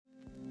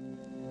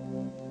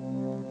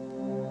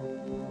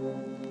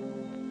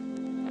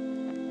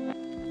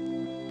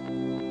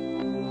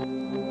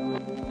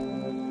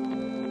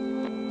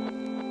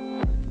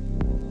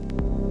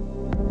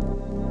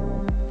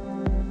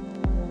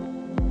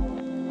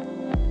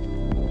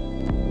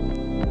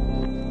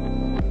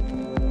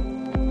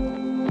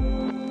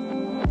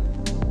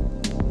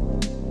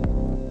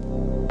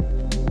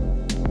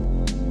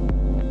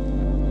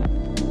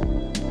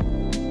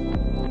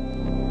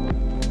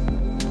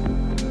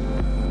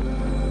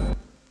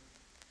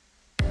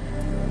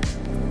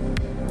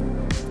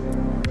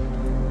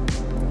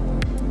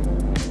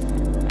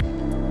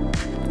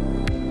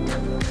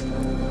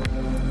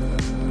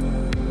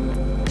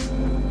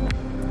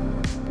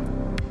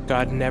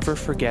God never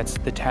forgets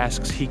the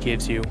tasks he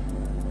gives you.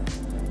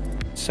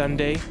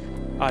 Sunday,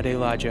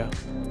 Adelaja.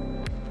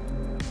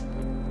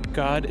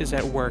 God is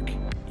at work,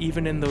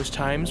 even in those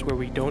times where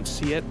we don't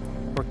see it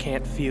or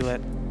can't feel it.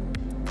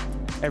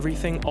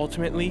 Everything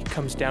ultimately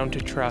comes down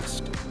to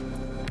trust.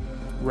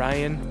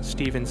 Ryan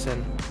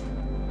Stevenson.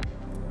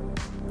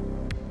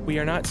 We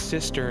are not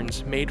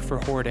cisterns made for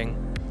hoarding.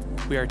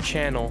 We are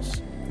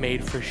channels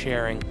made for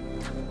sharing.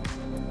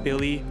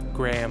 Billy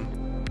Graham.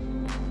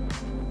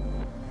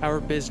 Our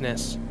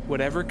business,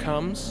 whatever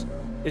comes,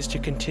 is to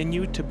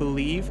continue to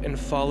believe and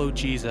follow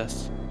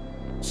Jesus,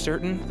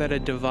 certain that a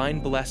divine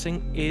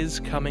blessing is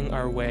coming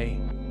our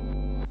way.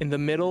 In the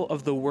middle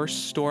of the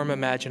worst storm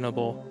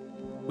imaginable,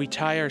 we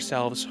tie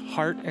ourselves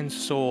heart and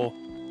soul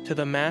to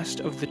the mast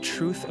of the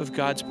truth of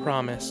God's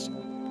promise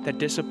that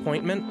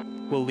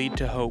disappointment will lead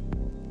to hope.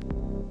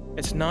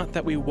 It's not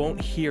that we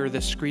won't hear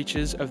the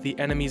screeches of the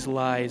enemy's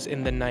lies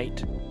in the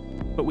night,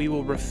 but we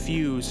will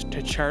refuse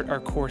to chart our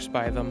course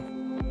by them.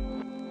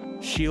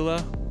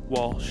 Sheila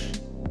Walsh.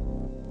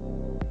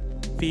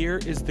 Fear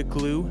is the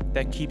glue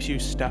that keeps you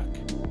stuck.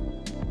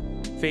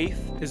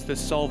 Faith is the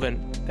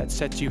solvent that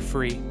sets you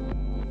free.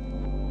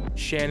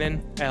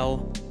 Shannon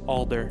L.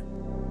 Alder.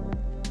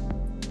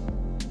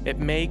 It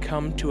may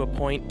come to a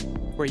point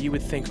where you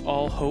would think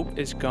all hope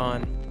is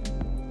gone.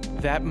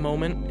 That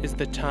moment is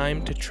the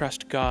time to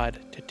trust God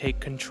to take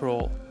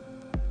control.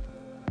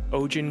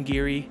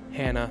 Ojengiri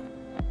Hannah.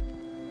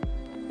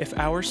 If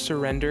our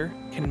surrender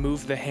can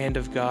move the hand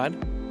of God,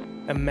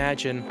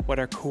 imagine what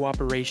our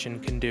cooperation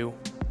can do.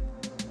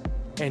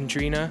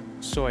 Andrina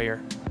Sawyer.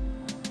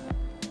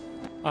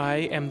 I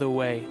am the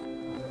way.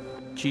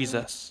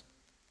 Jesus.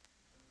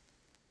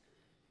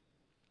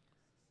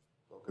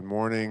 Good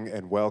morning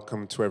and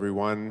welcome to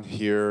everyone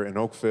here in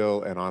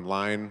Oakville and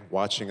online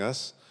watching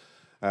us.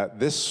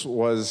 This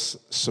was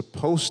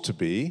supposed to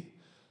be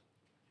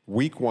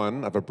week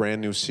one of a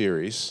brand new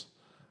series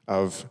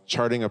of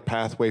charting a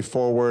pathway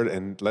forward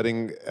and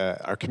letting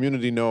our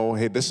community know,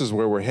 hey, this is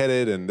where we're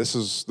headed and this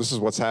is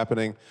what's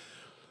happening.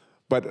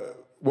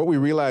 But what we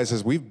realize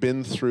is we've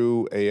been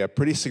through a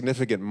pretty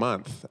significant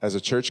month as a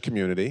church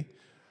community,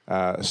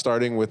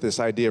 starting with this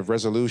idea of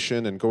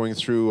resolution and going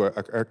through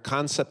a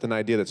concept, an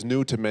idea that's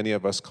new to many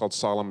of us called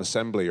solemn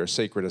assembly or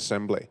sacred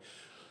assembly.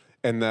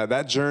 And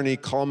that journey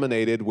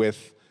culminated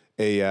with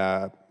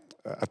a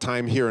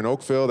time here in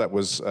Oakville that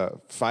was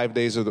 5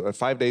 days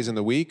in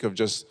the week of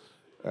just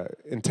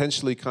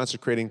intentionally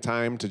consecrating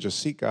time to just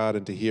seek God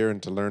and to hear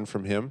and to learn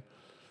from Him.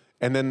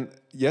 And then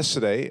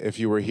yesterday, if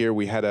you were here,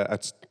 we had an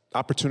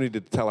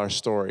opportunity to tell our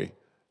story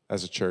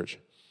as a church.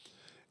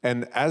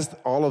 And as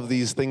all of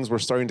these things were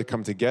starting to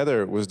come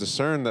together, it was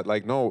discerned that,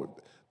 no,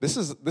 this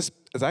is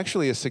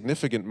actually a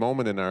significant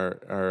moment in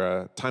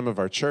our time of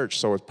our church.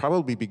 So it'd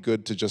probably be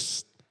good to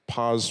just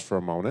pause for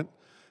a moment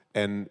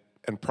and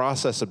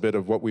process a bit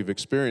of what we've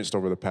experienced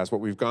over the past,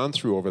 what we've gone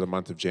through over the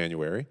month of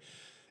January,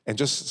 and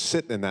just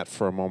sit in that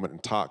for a moment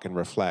and talk and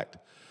reflect.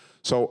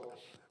 So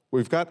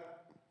we've got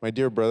my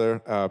dear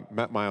brother,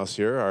 Matt Miles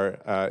here,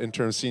 our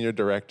interim senior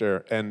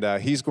director, and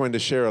he's going to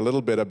share a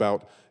little bit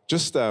about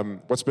just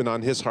what's been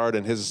on his heart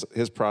and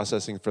his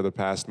processing for the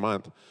past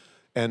month.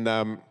 And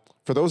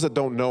for those that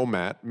don't know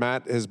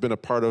Matt has been a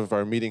part of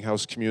our Meeting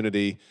House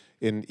community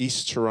in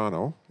East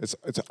Toronto. It's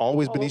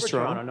always been East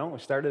Toronto? No, we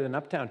started in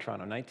Uptown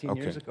Toronto 19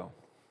 years ago.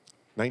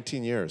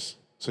 19 years.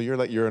 So you're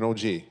an OG.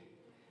 Been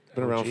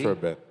around for a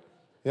bit.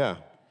 Yeah.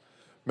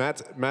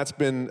 Matt's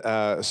been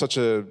such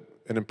an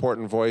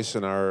important voice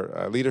in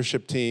our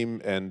leadership team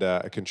and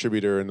a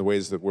contributor in the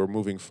ways that we're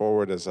moving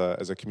forward as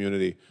a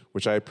community,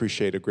 which I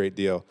appreciate a great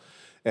deal.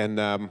 And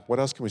what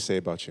else can we say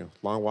about you?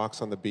 Long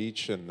walks on the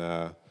beach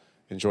and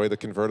enjoy the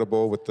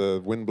convertible with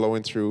the wind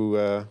blowing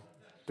through...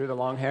 Through the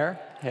long hair?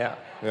 Yeah.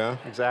 Yeah?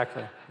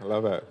 Exactly. I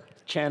love it.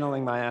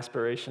 Channeling my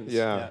aspirations.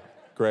 Yeah.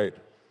 Great.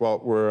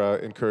 Well, we're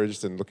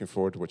encouraged and looking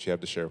forward to what you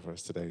have to share with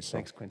us today. So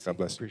thanks, Quincy. God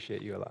bless you.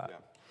 Appreciate you a lot. Yeah.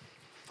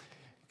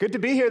 Good to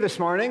be here this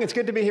morning. It's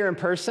good to be here in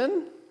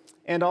person.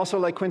 And also,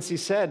 like Quincy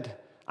said,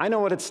 I know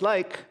what it's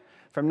like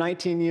from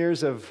 19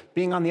 years of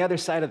being on the other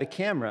side of the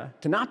camera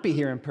to not be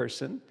here in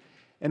person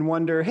and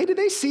wonder, hey, do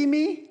they see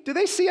me? Do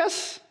they see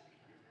us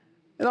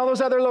in all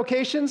those other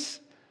locations?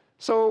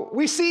 So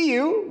we see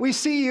you. We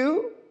see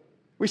you.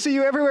 We see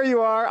you everywhere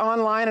you are,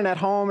 online and at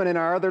home and in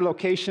our other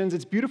locations.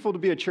 It's beautiful to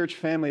be a church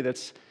family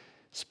that's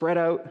spread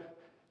out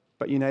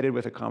but united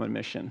with a common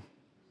mission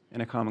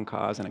and a common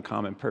cause and a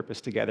common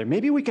purpose together.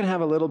 Maybe we can have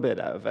a little bit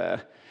of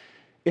a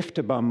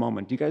Iftabum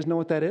moment. Do you guys know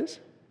what that is?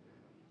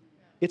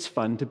 It's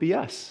fun to be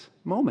us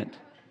moment.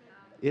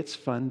 It's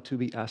fun to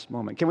be us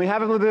moment. Can we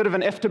have a little bit of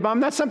an Iftabum?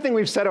 That's something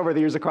we've said over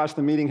the years across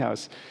the Meeting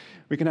House.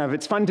 We can have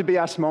it's fun to be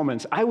us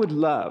moments. I would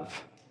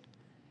love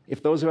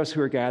if those of us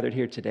who are gathered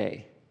here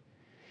today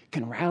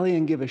can rally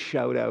and give a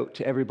shout out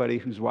to everybody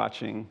who's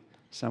watching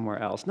somewhere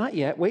else. Not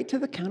yet. Wait till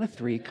the count of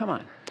 3. Come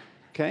on.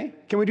 Okay?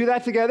 Can we do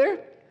that together?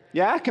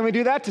 Yeah? Can we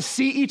do that to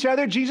see each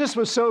other? Jesus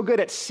was so good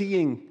at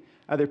seeing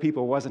other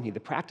people, wasn't he? The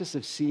practice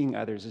of seeing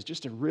others is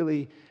just a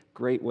really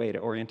great way to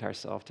orient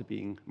ourselves to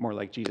being more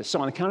like Jesus. So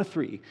on the count of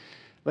 3,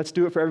 Let's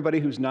do it for everybody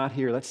who's not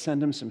here. Let's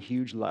send them some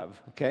huge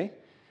love, okay?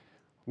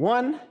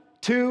 1,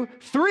 2,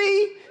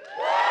 3.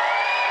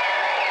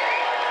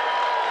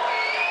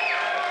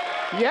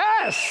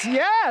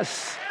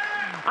 Yes.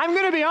 I'm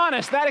going to be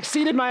honest, that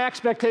exceeded my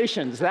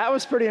expectations. That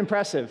was pretty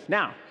impressive.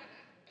 Now,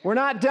 we're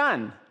not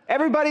done.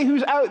 Everybody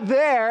who's out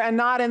there and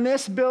not in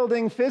this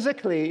building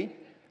physically,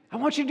 I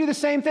want you to do the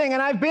same thing.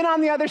 And I've been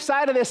on the other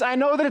side of this. I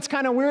know that it's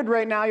kind of weird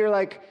right now. You're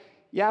like,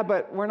 yeah,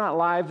 but we're not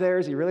live there.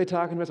 Is he really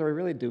talking to us? Are we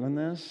really doing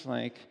this?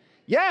 Like,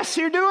 yes,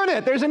 you're doing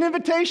it. There's an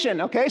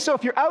invitation, okay? So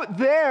if you're out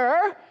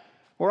there,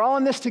 we're all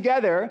in this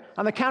together.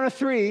 On the count of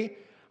 3,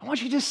 I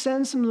want you to just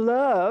send some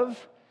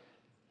love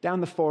down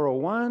the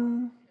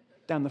 401,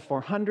 down the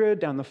 400,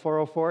 down the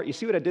 404. You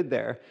see what I did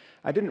there?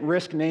 I didn't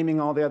risk naming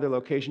all the other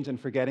locations and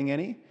forgetting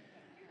any,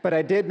 but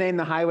I did name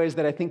the highways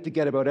that I think that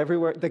get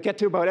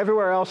to about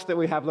everywhere else that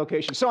we have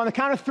locations. So on the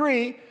count of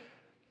 3,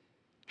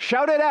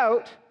 shout it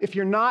out if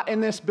you're not in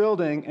this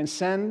building and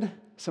send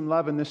some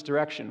love in this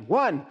direction.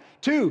 1,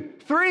 2,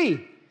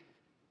 3.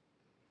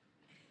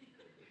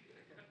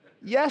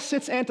 Yes,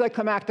 it's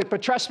anticlimactic,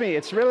 but trust me,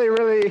 it's really,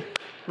 really,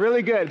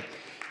 really good.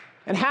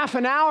 And half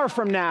an hour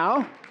from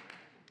now,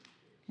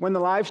 when the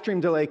live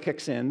stream delay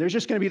kicks in, there's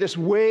just going to be this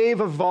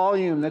wave of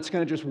volume that's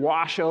going to just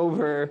wash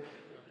over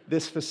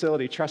this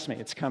facility. Trust me,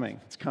 it's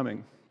coming. It's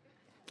coming.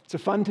 It's a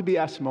fun to be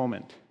us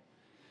moment.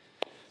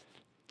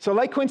 So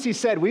like Quincy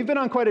said, we've been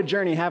on quite a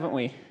journey, haven't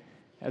we,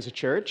 as a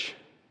church?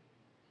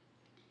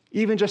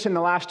 Even just in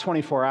the last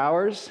 24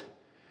 hours,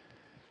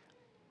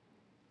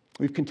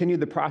 we've continued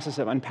the process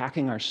of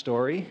unpacking our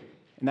story,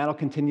 and that'll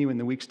continue in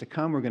the weeks to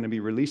come. We're going to be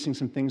releasing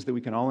some things that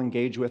we can all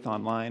engage with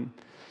online,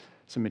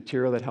 some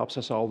material that helps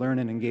us all learn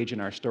and engage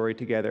in our story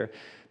together.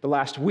 The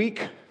last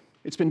week,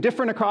 it's been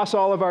different across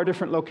all of our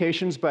different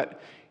locations, but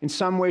in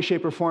some way,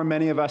 shape, or form,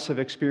 many of us have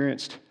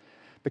experienced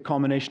the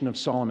culmination of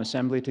solemn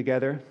assembly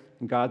together,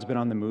 and God's been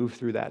on the move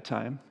through that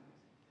time.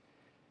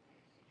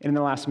 And in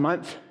the last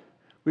month,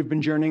 we've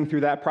been journeying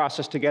through that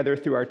process together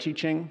through our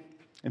teaching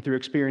and through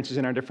experiences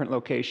in our different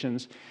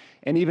locations.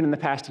 And even in the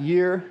past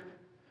year,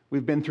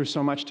 we've been through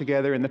so much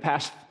together. In the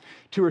past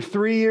 2 or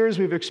 3 years,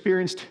 we've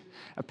experienced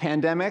a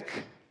pandemic.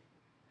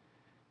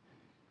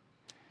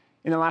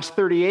 In the last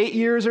 38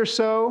 years or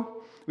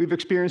so, we've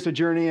experienced a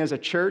journey as a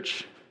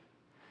church.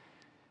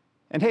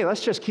 And hey,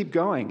 let's just keep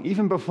going.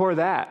 Even before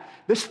that,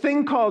 this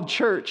thing called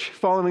church,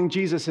 following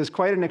Jesus, is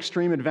quite an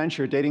extreme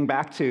adventure dating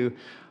back to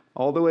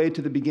all the way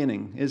to the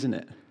beginning, isn't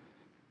it?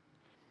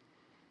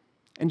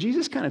 And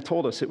Jesus kind of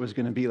told us it was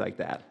going to be like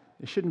that.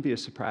 It shouldn't be a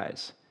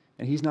surprise.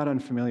 And he's not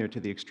unfamiliar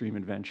to the extreme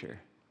adventure.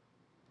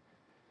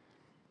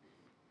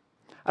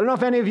 I don't know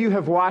if any of you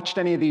have watched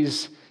any of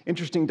these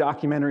interesting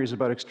documentaries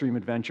about extreme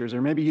adventures,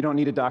 or maybe you don't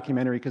need a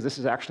documentary because this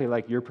is actually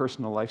like your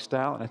personal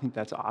lifestyle, and I think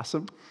that's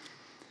awesome.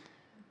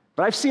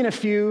 But I've seen a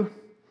few,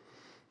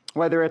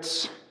 whether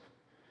it's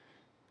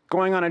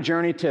going on a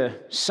journey to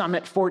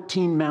summit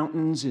 14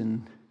 mountains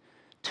in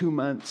 2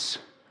 months,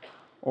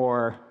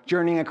 or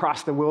journeying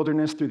across the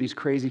wilderness through these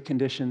crazy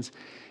conditions.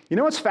 You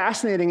know what's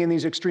fascinating in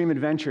these extreme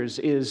adventures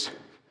is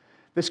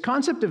this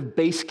concept of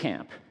base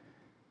camp.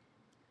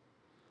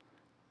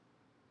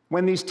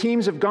 When these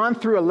teams have gone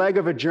through a leg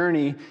of a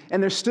journey,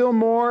 and there's still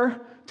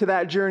more to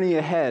that journey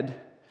ahead,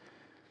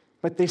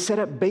 but they set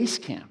up base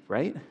camp,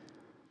 right?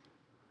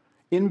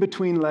 In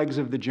between legs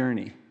of the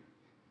journey.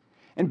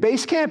 And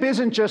base camp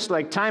isn't just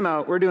like, time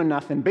out, we're doing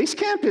nothing. Base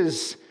camp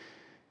is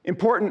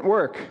important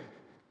work.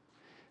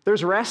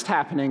 There's rest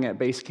happening at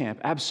base camp.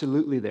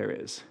 Absolutely there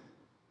is.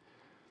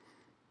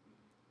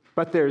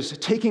 But there's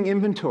taking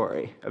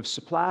inventory of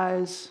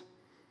supplies,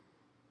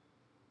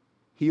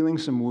 healing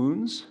some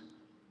wounds.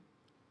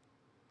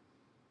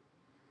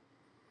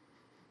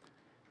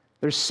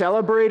 There's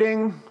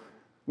celebrating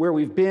where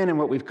we've been and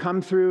what we've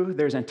come through.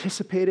 There's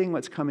anticipating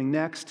what's coming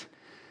next.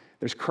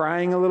 There's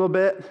crying a little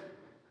bit.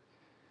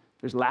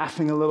 There's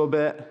laughing a little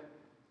bit.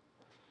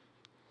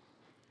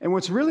 And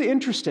what's really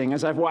interesting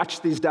as I've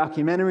watched these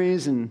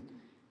documentaries and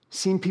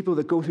seen people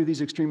that go through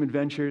these extreme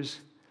adventures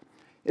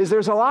is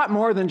there's a lot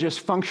more than just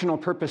functional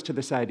purpose to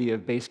this idea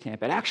of base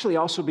camp. It actually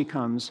also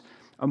becomes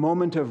a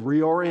moment of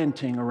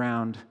reorienting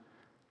around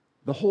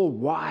the whole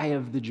why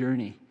of the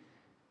journey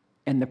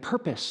and the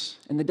purpose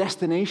and the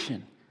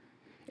destination.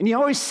 And you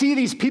always see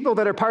these people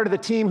that are part of the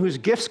team whose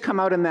gifts come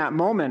out in that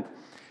moment.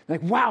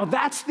 Like, wow,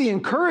 that's the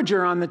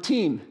encourager on the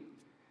team.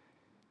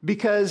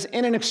 Because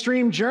in an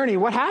extreme journey,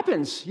 what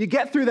happens? You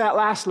get through that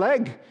last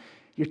leg.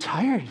 You're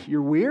tired.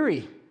 You're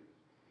weary.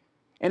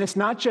 And it's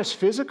not just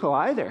physical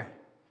either.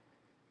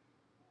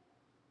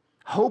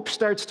 Hope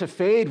starts to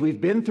fade. We've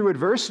been through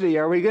adversity.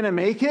 Are we going to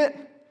make it?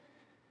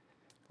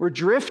 We're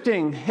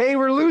drifting. Hey,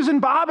 we're losing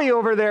Bobby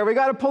over there. We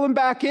got to pull him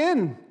back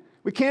in.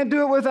 We can't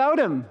do it without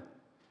him.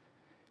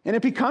 And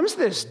it becomes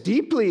this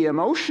deeply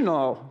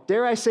emotional,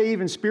 dare I say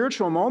even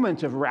spiritual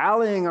moment of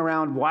rallying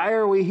around, why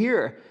are we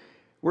here?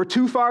 We're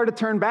too far to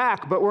turn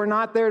back, but we're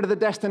not there to the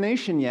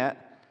destination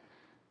yet.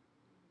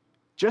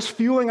 Just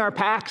fueling our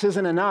packs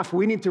isn't enough.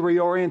 We need to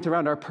reorient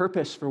around our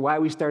purpose for why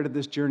we started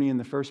this journey in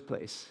the first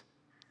place.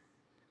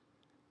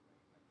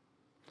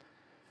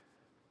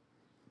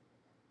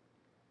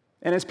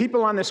 And as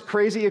people on this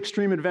crazy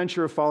extreme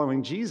adventure of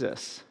following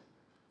Jesus,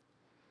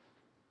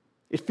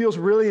 it feels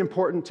really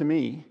important to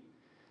me,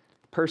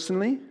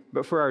 personally,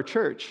 but for our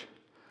church,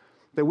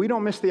 that we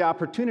don't miss the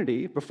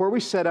opportunity, before we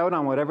set out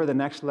on whatever the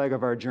next leg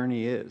of our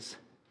journey is,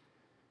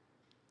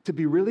 to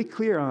be really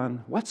clear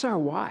on what's our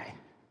why?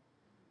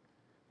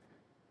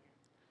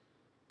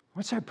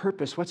 What's our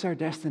purpose? What's our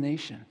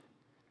destination?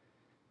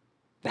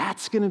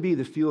 That's going to be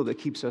the fuel that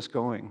keeps us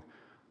going,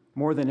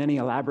 more than any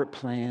elaborate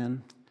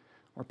plan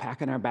or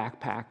packing our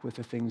backpack with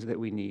the things that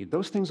we need.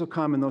 Those things will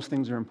come, and those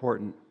things are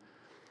important.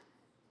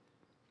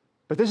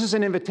 But this is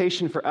an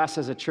invitation for us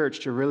as a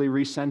church to really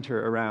recenter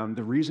around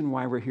the reason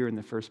why we're here in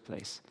the first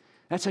place.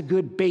 That's a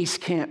good base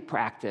camp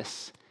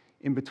practice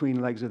in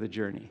between legs of the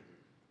journey.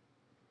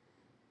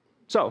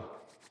 So,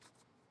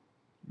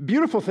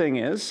 beautiful thing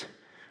is,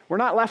 we're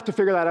not left to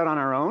figure that out on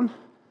our own.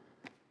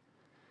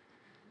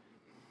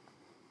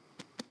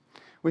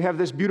 We have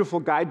this beautiful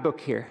guidebook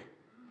here.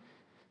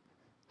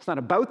 It's not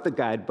about the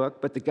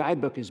guidebook, but the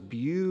guidebook is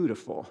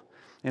beautiful,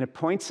 and it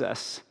points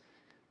us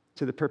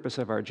to the purpose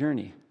of our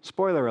journey.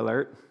 Spoiler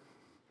alert,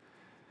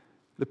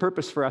 the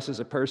purpose for us as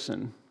a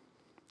person,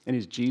 and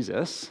he's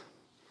Jesus.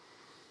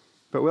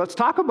 But let's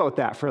talk about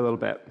that for a little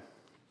bit.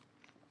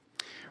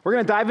 We're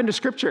going to dive into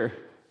Scripture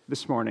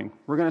this morning.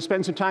 We're going to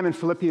spend some time in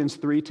Philippians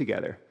 3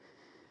 together.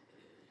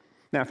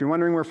 Now, if you're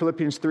wondering where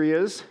Philippians 3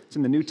 is, it's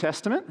in the New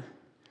Testament,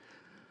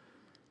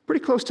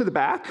 pretty close to the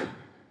back.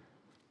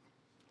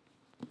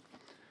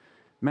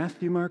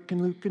 Matthew, Mark,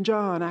 and Luke, and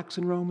John, Acts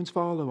and Romans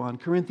follow on.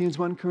 Corinthians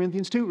 1,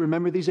 Corinthians 2.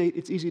 Remember these 8,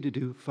 it's easy to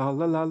do. Fa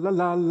la la la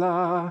la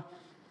la.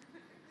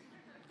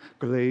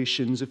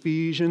 Galatians,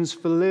 Ephesians,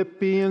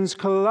 Philippians,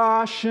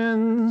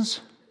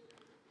 Colossians.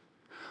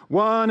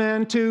 1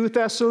 and 2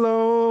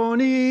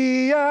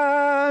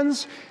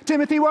 Thessalonians.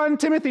 Timothy 1,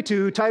 Timothy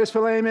 2, Titus,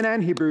 Philemon,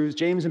 and Hebrews.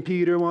 James and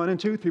Peter 1 and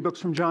 2, 3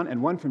 books from John,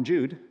 and 1 from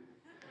Jude.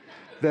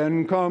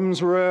 Then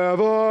comes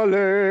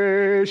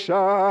Revelation.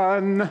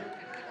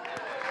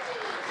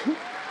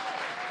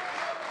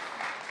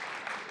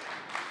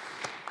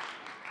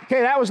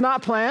 Okay, that was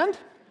not planned.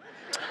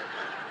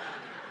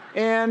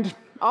 And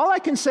all I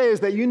can say is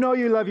that you know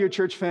you love your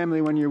church family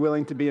when you're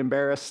willing to be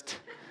embarrassed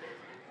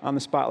on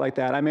the spot like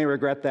that. I may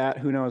regret that,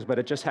 who knows, but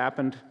it just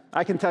happened.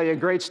 I can tell you a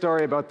great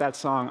story about that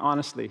song,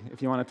 honestly,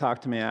 if you want to talk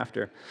to me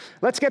after.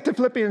 Let's get to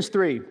Philippians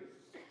 3.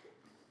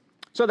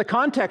 So the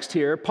context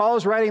here, Paul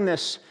is writing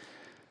this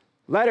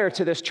letter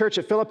to this church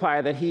at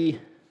Philippi that he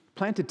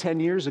planted 10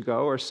 years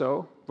ago or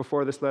so,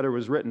 before this letter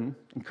was written,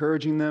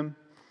 encouraging them,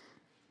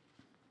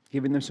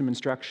 giving them some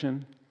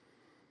instruction.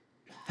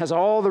 Has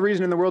all the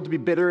reason in the world to be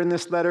bitter in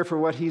this letter for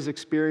what he's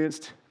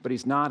experienced, but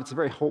he's not. It's a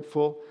very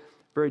hopeful,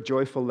 very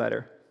joyful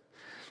letter.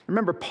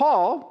 Remember,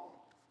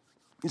 Paul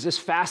is this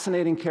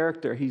fascinating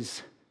character.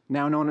 He's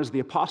now known as the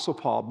Apostle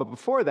Paul, but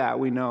before that,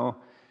 we know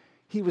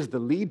he was the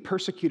lead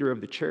persecutor of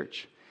the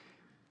church.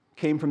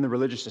 Came from the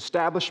religious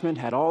establishment,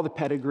 had all the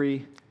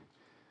pedigree,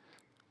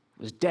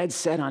 was dead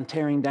set on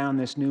tearing down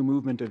this new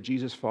movement of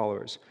Jesus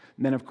followers.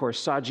 And then, of course,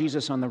 saw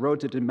Jesus on the road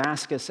to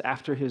Damascus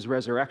after his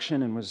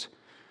resurrection and was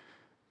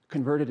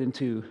converted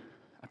into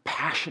a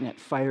passionate,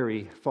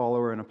 fiery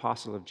follower and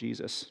apostle of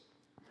Jesus.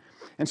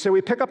 And so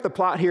we pick up the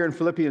plot here in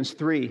Philippians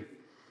 3.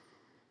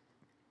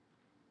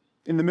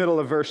 In the middle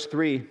of verse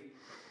 3,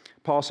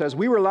 Paul says,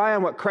 "We rely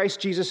on what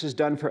Christ Jesus has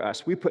done for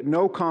us. We put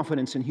no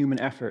confidence in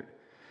human effort,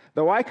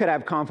 though I could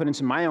have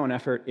confidence in my own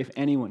effort if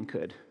anyone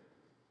could.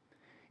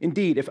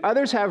 Indeed, if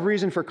others have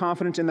reason for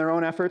confidence in their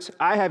own efforts,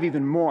 I have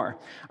even more.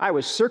 I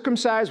was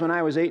circumcised when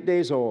I was 8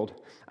 days old.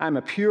 I'm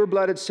a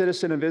pure-blooded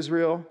citizen of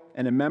Israel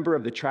and a member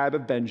of the tribe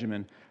of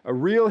Benjamin, a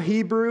real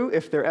Hebrew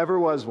if there ever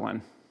was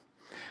one.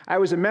 I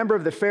was a member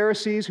of the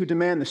Pharisees who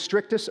demand the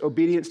strictest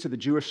obedience to the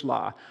Jewish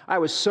law. I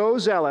was so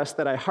zealous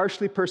that I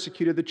harshly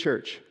persecuted the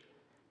church.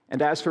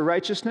 And as for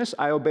righteousness,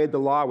 I obeyed the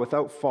law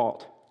without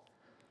fault."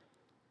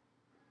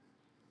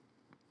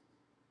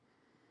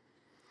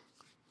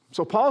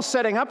 So Paul's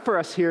setting up for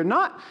us here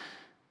not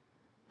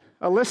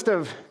a list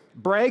of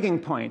bragging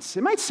points.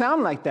 It might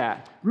sound like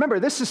that. Remember,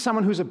 this is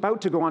someone who's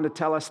about to go on to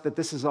tell us that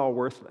this is all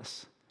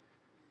worthless.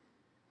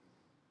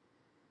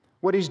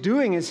 What he's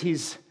doing is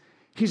he's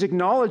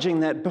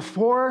acknowledging that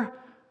before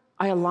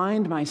I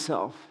aligned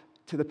myself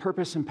to the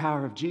purpose and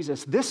power of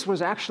Jesus, this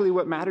was actually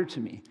what mattered to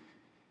me.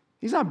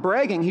 He's not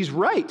bragging, he's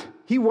right.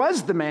 He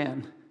was the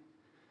man.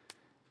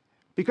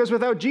 Because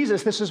without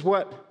Jesus, this is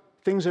what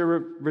things are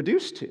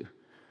reduced to.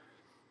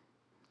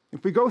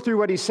 If we go through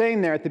what he's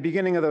saying there at the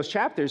beginning of those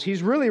chapters,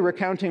 he's really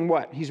recounting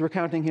what? He's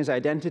recounting his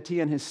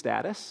identity and his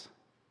status.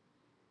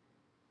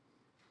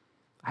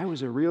 I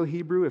was a real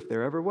Hebrew if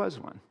there ever was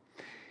one.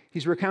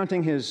 He's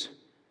recounting his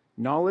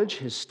knowledge,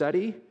 his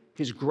study,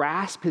 his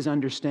grasp, his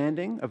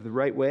understanding of the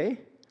right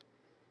way.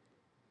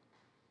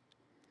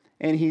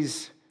 And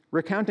he's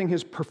recounting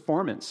his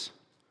performance.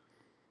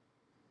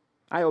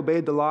 I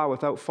obeyed the law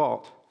without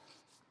fault.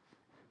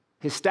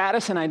 His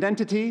status and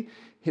identity,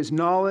 his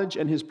knowledge,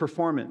 and his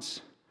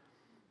performance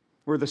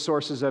were the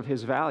sources of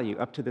his value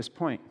up to this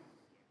point.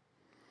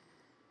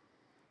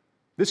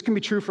 This can be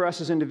true for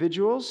us as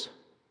individuals,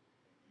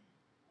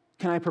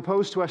 can I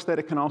propose to us that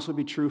it can also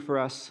be true for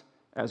us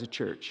as a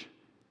church?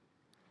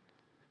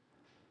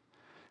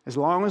 As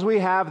long as we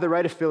have the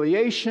right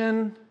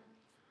affiliation,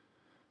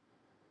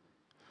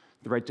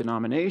 the right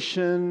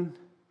denomination,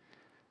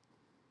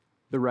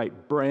 the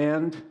right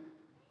brand,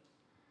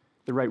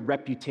 the right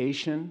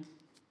reputation,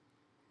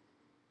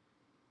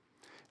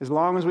 as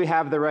long as we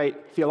have the right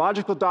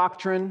theological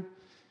doctrine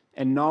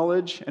and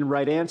knowledge and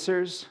right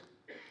answers,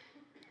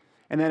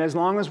 and then as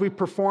long as we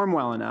perform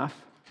well enough,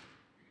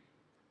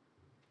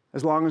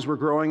 as long as we're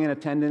growing in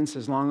attendance,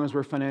 as long as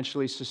we're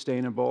financially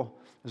sustainable,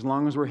 as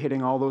long as we're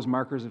hitting all those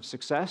markers of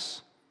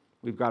success,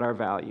 we've got our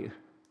value.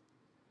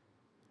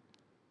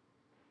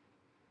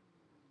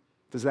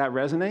 Does that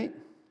resonate?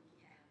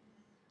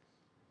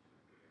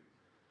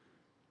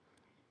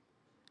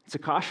 It's a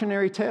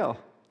cautionary tale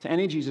to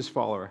any Jesus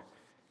follower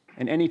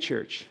and any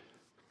church,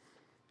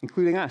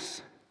 including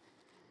us.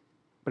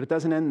 But it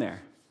doesn't end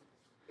there.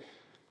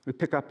 We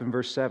pick up in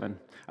verse 7.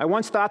 I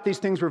once thought these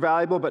things were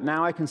valuable, but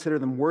now I consider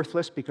them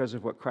worthless because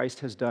of what Christ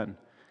has done.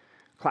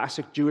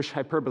 Classic Jewish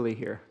hyperbole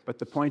here, but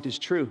the point is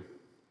true.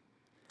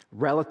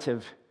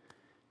 Relative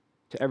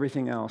to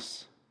everything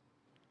else,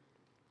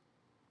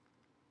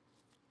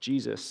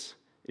 Jesus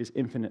is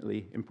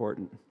infinitely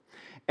important.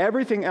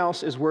 Everything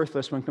else is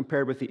worthless when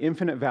compared with the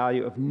infinite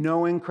value of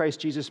knowing Christ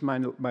Jesus, my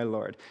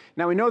Lord.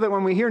 Now, we know that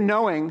when we hear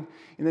knowing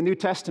in the New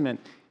Testament,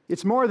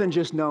 it's more than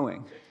just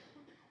knowing.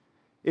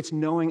 It's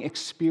knowing,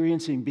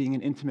 experiencing, being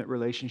in intimate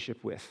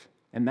relationship with.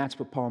 And that's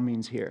what Paul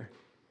means here.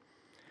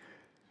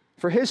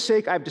 For his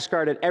sake, I've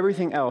discarded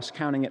everything else,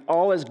 counting it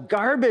all as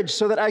garbage,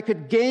 so that I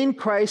could gain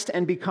Christ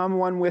and become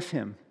one with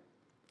him.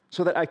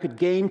 So that I could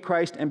gain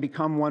Christ and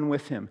become one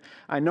with him.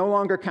 I no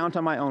longer count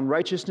on my own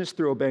righteousness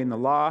through obeying the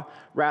law.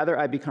 Rather,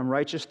 I become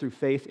righteous through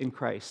faith in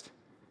Christ.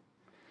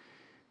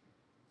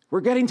 We're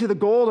getting to the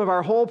goal of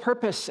our whole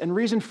purpose and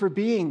reason for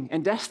being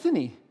and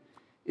destiny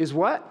is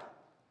what?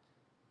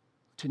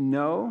 To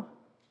know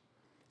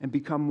and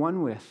become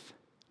one with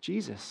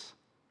Jesus.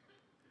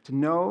 To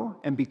know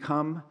and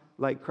become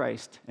like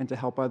Christ and to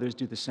help others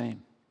do the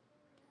same.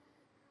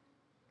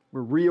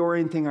 We're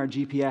reorienting our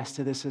GPS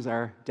to this as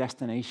our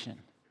destination.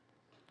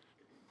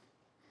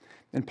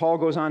 And Paul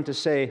goes on to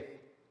say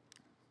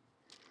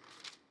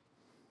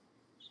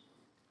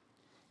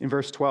in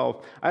verse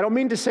 12, I don't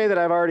mean to say that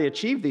I've already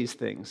achieved these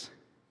things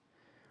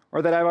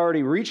or that I've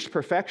already reached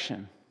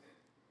perfection,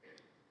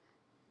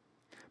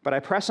 but I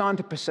press on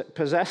to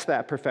possess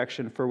that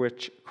perfection for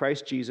which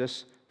Christ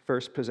Jesus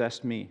first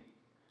possessed me.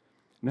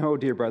 No,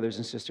 dear brothers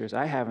and sisters,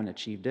 I haven't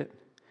achieved it,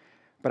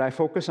 but I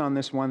focus on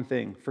this one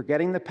thing,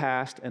 forgetting the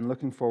past and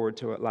looking forward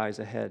to what lies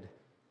ahead.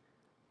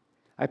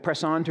 I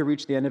press on to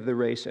reach the end of the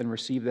race and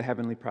receive the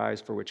heavenly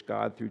prize for which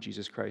God, through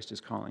Jesus Christ,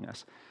 is calling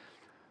us.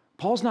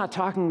 Paul's not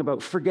talking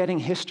about forgetting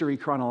history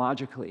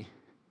chronologically.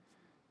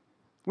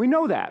 We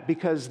know that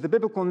because the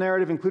biblical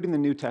narrative, including the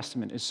New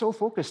Testament, is so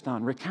focused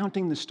on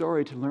recounting the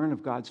story to learn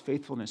of God's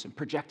faithfulness and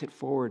project it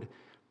forward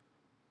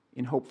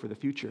in hope for the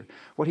future.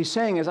 What he's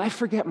saying is, I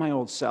forget my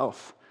old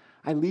self.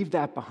 I leave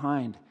that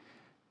behind.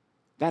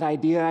 That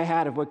idea I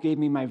had of what gave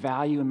me my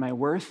value and my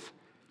worth,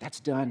 that's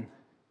done.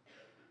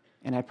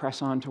 And I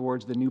press on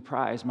towards the new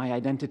prize, my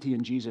identity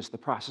in Jesus, the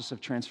process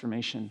of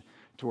transformation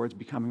towards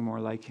becoming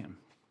more like him.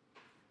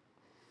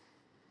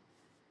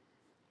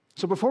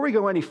 So before we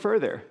go any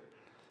further,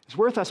 it's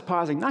worth us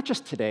pausing, not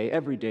just today,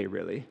 every day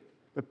really,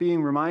 but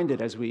being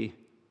reminded as we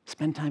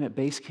spend time at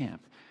base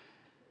camp.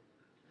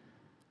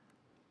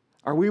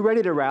 Are we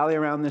ready to rally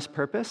around this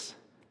purpose?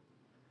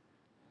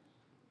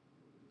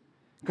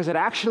 Because it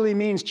actually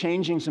means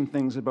changing some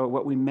things about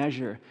what we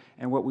measure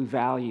and what we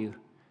value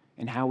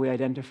and how we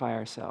identify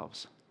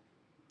ourselves.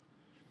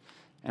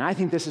 And I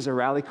think this is a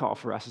rally call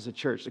for us as a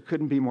church that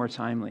couldn't be more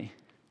timely.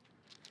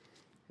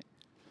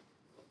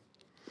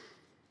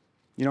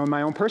 You know, in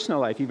my own personal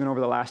life, even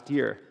over the last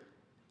year,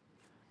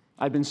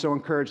 I've been so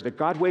encouraged that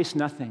God wastes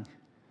nothing.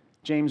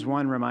 James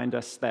 1 reminds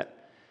us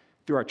that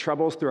through our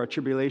troubles, through our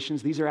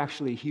tribulations, these are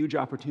actually huge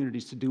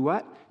opportunities to do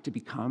what? To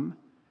become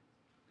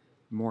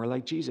more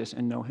like Jesus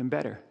and know him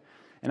better.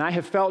 And I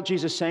have felt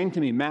Jesus saying to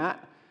me,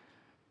 Matt,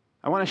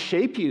 I want to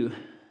shape you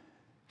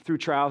through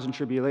trials and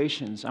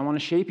tribulations. I want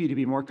to shape you to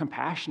be more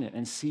compassionate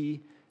and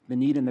see the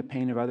need and the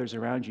pain of others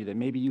around you that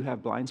maybe you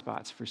have blind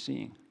spots for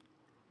seeing.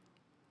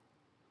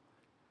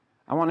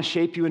 I want to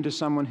shape you into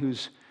someone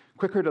who's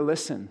quicker to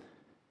listen,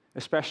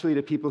 especially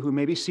to people who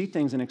maybe see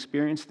things and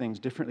experience things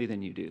differently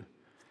than you do.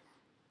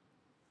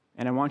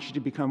 And I want you to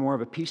become more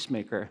of a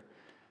peacemaker,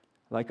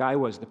 like I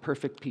was, the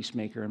perfect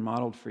peacemaker and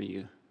modeled for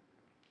you.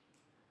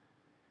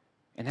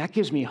 And that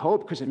gives me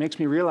hope because it makes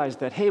me realize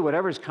that, hey,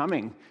 whatever's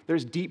coming,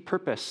 there's deep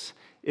purpose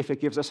if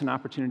it gives us an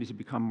opportunity to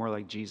become more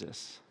like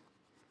Jesus.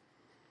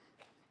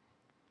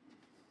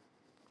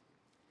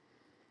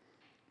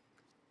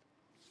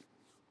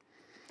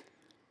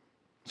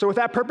 So with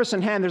that purpose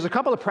in hand, there's a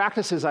couple of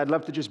practices I'd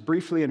love to just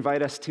briefly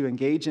invite us to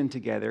engage in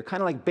together,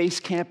 kind of like base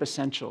camp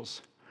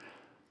essentials.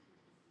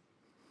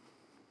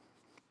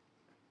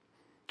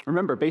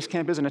 Remember, base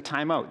camp isn't a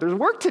timeout. There's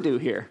work to do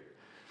here.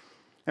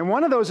 And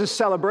one of those is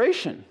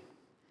celebration.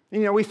 You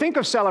know, we think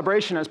of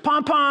celebration as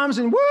pom-poms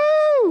and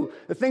woo,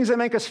 the things that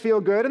make us feel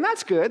good, and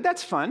that's good,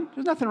 that's fun.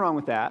 There's nothing wrong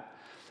with that.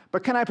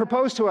 But can I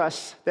propose to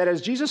us that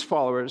as Jesus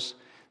followers,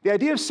 the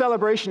idea of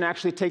celebration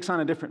actually takes on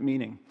a different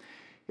meaning.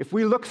 If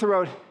we look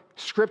throughout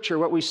Scripture,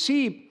 what we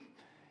see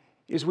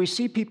is we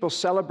see people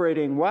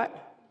celebrating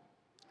what?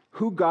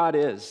 Who God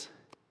is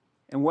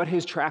and what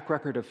his track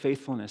record of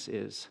faithfulness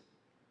is.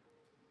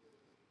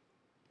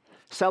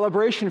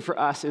 Celebration for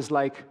us is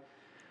like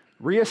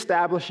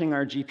reestablishing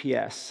our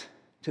GPS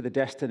to the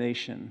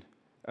destination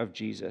of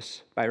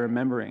Jesus by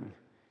remembering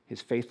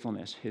his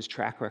faithfulness, his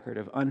track record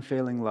of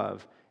unfailing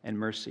love and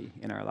mercy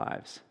in our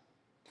lives.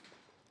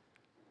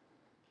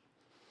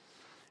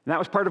 And that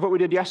was part of what we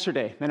did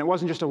yesterday. And it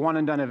wasn't just a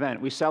one-and-done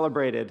event. We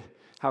celebrated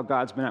how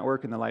God's been at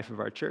work in the life of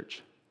our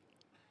church.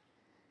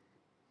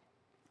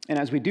 And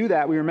as we do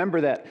that, we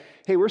remember that,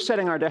 hey, we're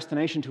setting our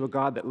destination to a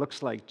God that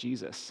looks like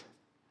Jesus.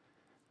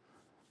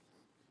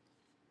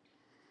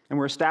 And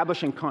we're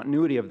establishing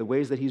continuity of the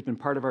ways that he's been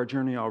part of our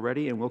journey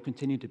already and will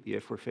continue to be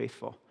if we're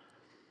faithful.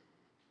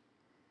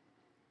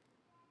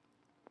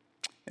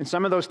 And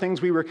some of those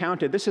things we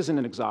recounted, this isn't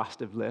an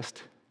exhaustive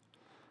list,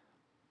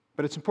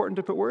 but it's important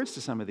to put words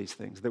to some of these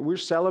things, that we're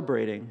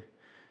celebrating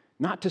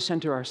not to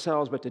center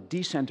ourselves, but to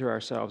decenter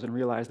ourselves and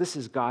realize this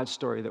is God's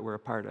story that we're a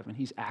part of, and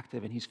he's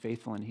active, and he's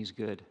faithful, and he's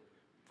good.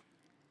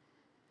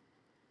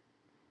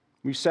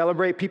 We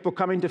celebrate people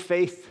coming to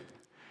faith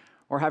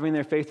or having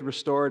their faith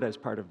restored as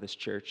part of this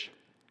church.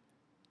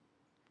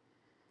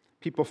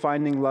 People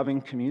finding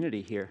loving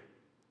community here.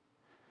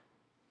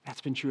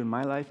 That's been true in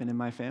my life and in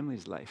my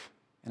family's life.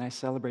 And I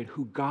celebrate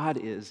who God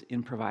is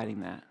in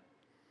providing that.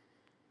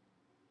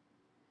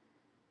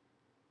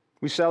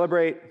 We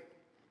celebrate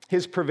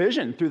his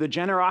provision through the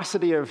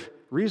generosity of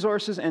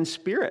resources and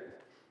spirit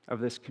of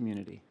this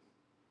community.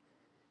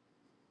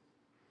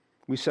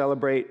 We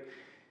celebrate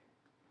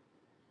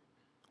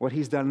what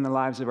he's done in the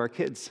lives of our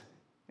kids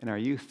and our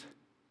youth.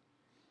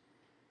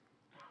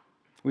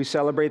 We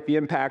celebrate the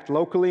impact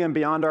locally and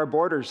beyond our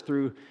borders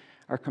through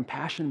our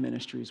compassion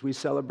ministries. We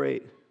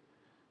celebrate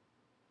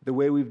the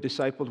way we've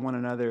discipled one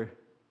another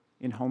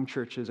in home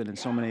churches and in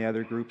so many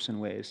other groups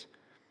and ways.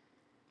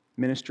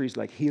 Ministries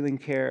like healing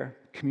care,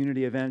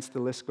 community events, the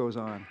list goes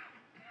on.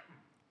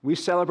 We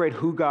celebrate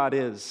who God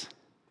is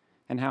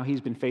and how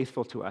he's been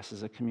faithful to us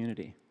as a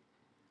community.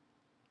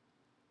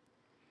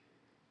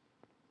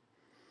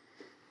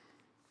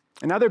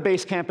 Another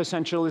base camp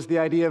essential is the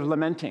idea of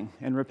lamenting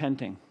and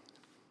repenting.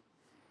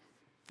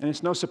 And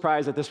it's no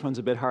surprise that this one's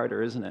a bit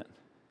harder, isn't it?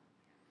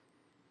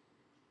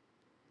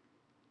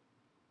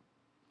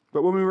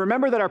 But when we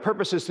remember that our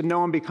purpose is to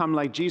know and become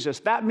like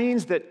Jesus, that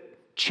means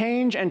that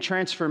change and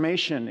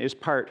transformation is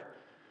part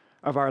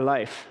of our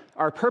life.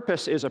 Our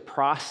purpose is a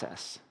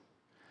process.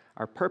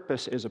 Our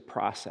purpose is a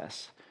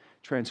process,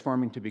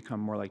 transforming to become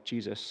more like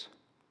Jesus.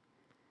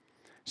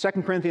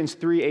 2 Corinthians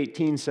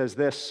 3:18 says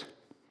this.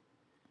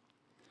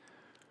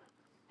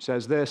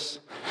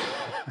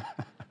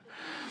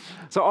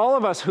 So all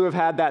of us who have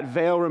had that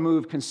veil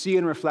removed can see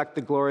and reflect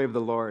the glory of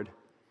the Lord.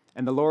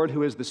 And the Lord,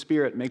 who is the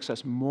Spirit, makes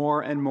us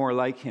more and more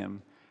like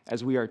him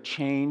as we are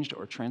changed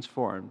or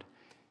transformed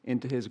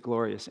into his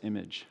glorious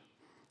image.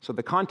 So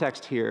the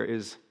context here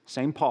is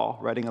St. Paul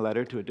writing a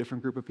letter to a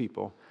different group of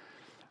people,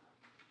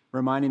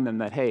 reminding them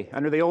that, hey,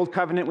 under the old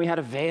covenant we had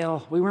a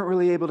veil. We weren't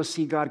really able to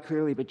see God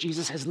clearly, but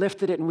Jesus has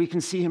lifted it and we can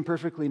see him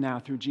perfectly now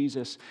through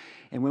Jesus.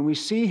 And when we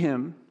see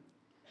him,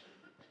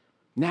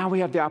 now we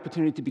have the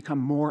opportunity to become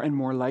more and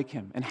more like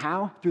him. And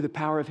how? Through the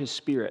power of his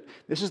Spirit.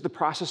 This is the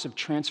process of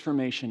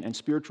transformation and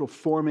spiritual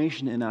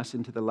formation in us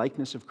into the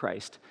likeness of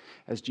Christ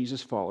as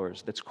Jesus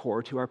followers that's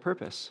core to our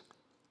purpose.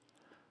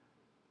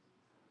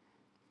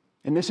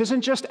 And this isn't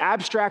just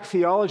abstract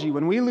theology.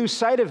 When we lose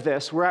sight of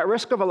this, we're at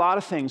risk of a lot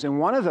of things. And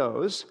one of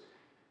those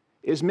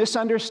is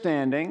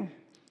misunderstanding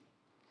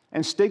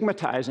and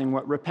stigmatizing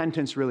what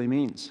repentance really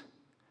means.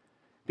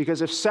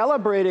 Because if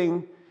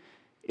celebrating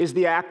is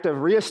the act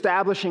of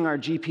reestablishing our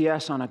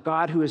GPS on a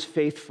God who is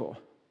faithful,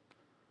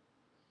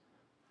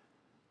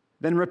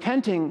 then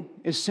repenting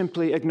is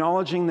simply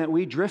acknowledging that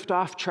we drift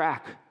off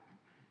track,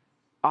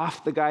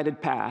 off the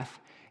guided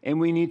path, and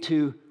we need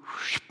to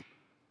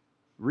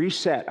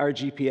reset our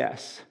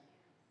GPS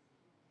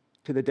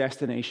to the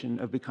destination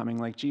of becoming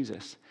like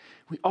Jesus.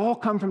 We all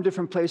come from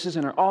different places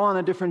and are all on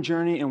a different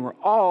journey, and we're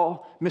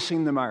all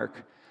missing the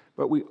mark,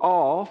 but we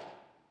all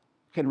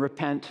can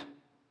repent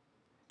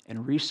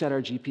and reset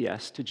our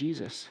GPS to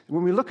Jesus.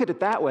 When we look at it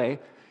that way,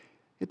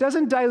 it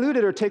doesn't dilute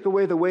it or take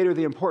away the weight or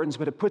the importance,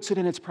 but it puts it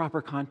in its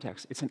proper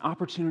context. It's an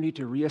opportunity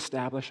to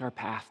reestablish our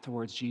path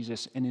towards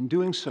Jesus, and in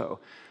doing so,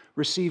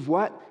 receive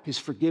what? His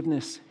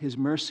forgiveness, his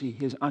mercy,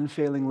 his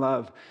unfailing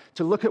love.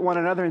 To look at one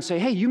another and say,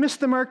 hey, you missed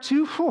the mark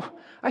too? Whew,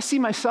 I see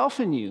myself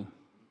in you.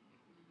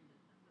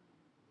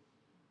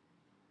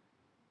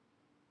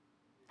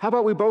 How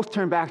about we both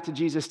turn back to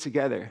Jesus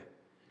together?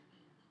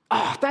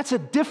 Oh, that's a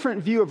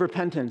different view of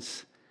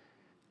repentance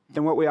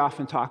than what we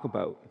often talk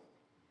about.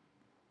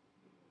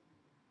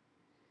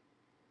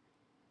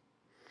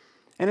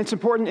 And it's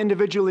important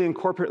individually and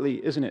corporately,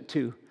 isn't it,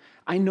 too?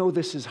 I know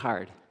this is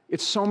hard.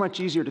 It's so much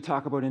easier to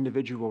talk about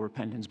individual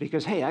repentance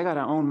because, hey, I got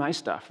to own my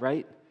stuff,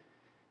 right?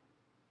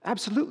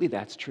 Absolutely,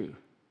 that's true.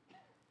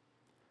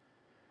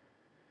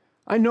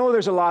 I know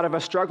there's a lot of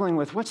us struggling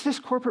with, what's this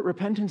corporate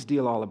repentance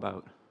deal all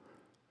about?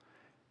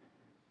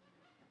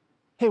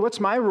 Hey, what's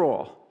my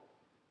role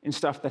in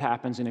stuff that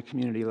happens in a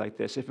community like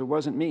this if it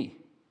wasn't me?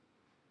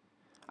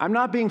 I'm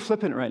not being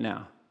flippant right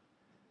now.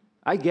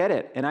 I get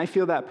it, and I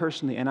feel that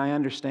personally, and I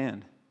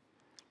understand.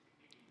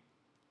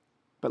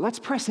 But let's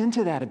press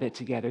into that a bit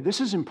together. This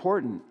is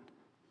important.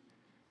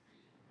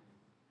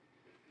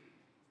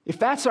 If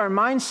that's our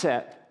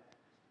mindset,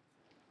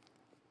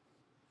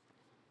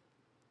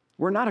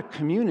 we're not a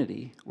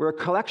community. We're a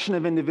collection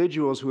of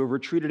individuals who have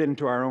retreated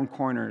into our own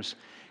corners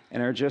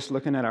and are just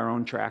looking at our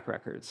own track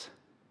records.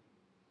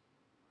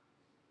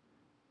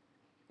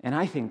 And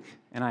I think,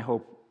 and I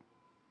hope,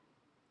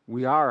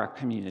 we are a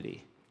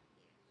community.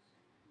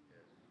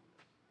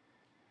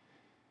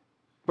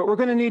 But we're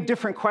going to need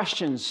different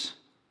questions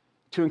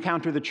to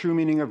encounter the true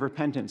meaning of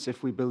repentance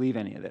if we believe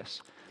any of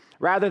this.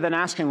 Rather than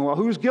asking, well,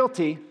 who's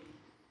guilty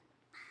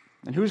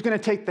and who's going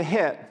to take the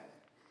hit,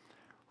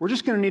 we're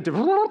just going to need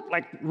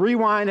to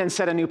rewind and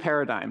set a new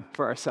paradigm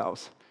for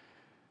ourselves.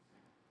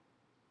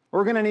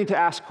 We're going to need to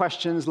ask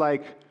questions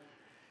like,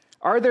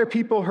 are there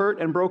people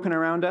hurt and broken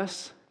around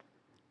us?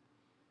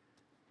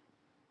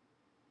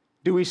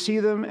 Do we see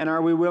them, and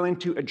are we willing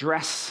to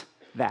address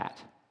that?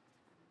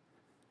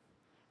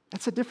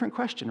 That's a different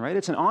question, right?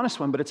 It's an honest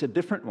one, but it's a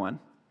different one.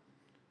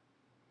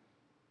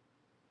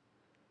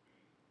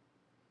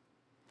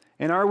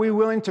 And are we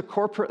willing to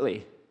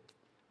corporately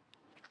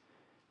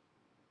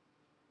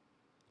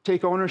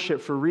take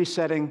ownership for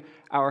resetting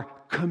our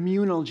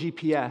communal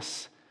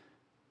GPS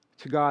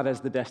to God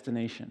as the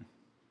destination?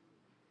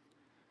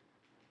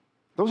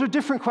 Those are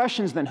different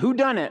questions than who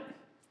done it?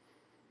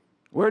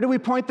 Where do we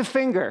point the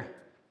finger?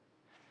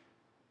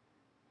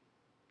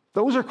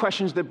 Those are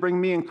questions that bring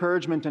me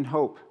encouragement and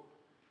hope.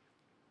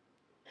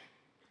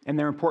 And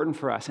they're important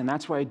for us. And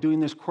that's why doing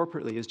this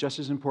corporately is just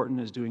as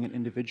important as doing it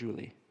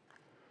individually.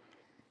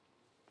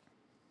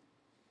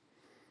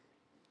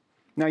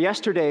 Now,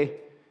 yesterday,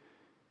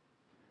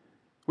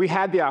 we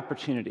had the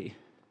opportunity.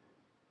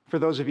 For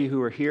those of you who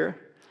were here,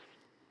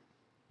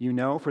 you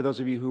know. For those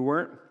of you who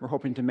weren't, we're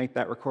hoping to make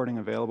that recording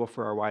available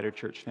for our wider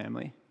church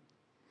family.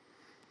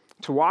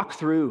 To walk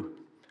through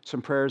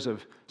some prayers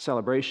of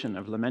celebration,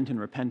 of lament and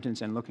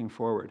repentance, and looking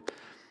forward.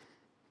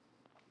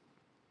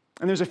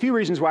 And there's a few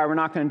reasons why we're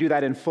not going to do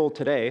that in full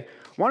today.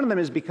 One of them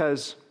is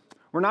because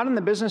we're not in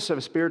the business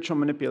of spiritual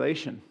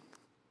manipulation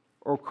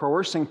or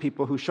coercing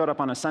people who showed up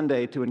on a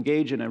Sunday to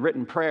engage in a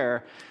written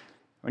prayer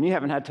when you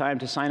haven't had time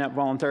to sign up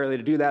voluntarily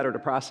to do that or to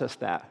process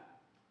that.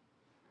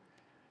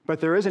 But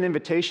there is an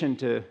invitation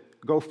to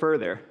go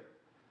further.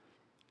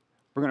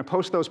 We're going to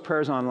post those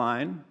prayers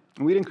online,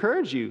 and we'd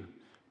encourage you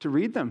to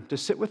read them, to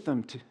sit with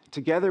them,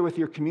 together with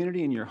your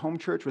community and your home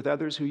church, with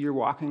others who you're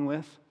walking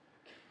with.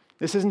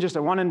 This isn't just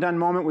a one-and-done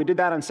moment. We did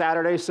that on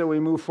Saturday, so we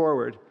move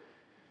forward.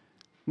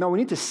 No, we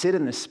need to sit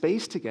in this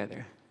space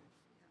together,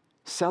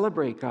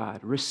 celebrate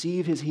God,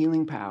 receive his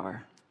healing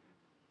power,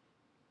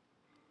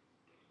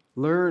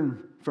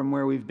 learn from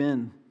where we've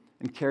been,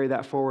 and carry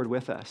that forward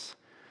with us.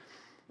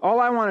 All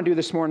I want to do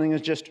this morning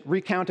is just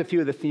recount a few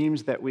of the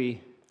themes that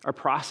we are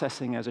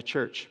processing as a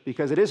church,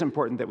 because it is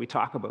important that we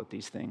talk about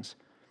these things.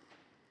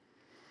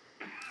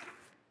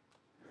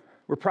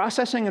 We're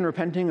processing and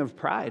repenting of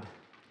pride,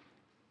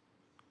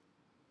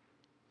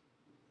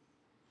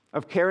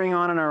 of carrying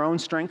on in our own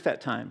strength at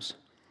times,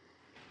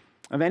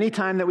 of any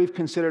time that we've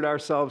considered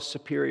ourselves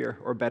superior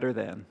or better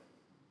than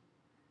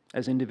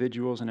as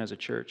individuals and as a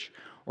church,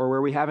 or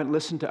where we haven't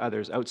listened to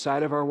others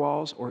outside of our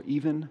walls or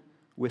even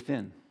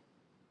within.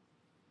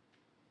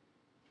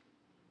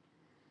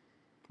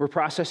 We're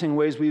processing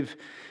ways we've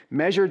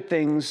measured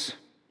things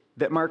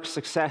that mark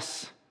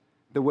success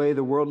the way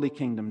the worldly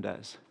kingdom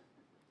does,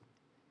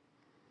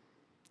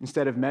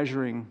 instead of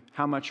measuring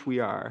how much we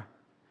are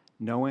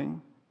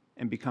knowing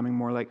and becoming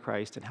more like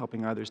Christ and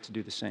helping others to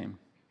do the same.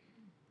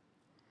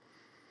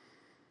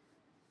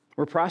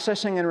 We're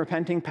processing and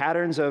repenting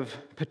patterns of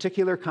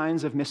particular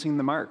kinds of missing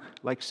the mark,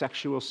 like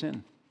sexual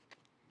sin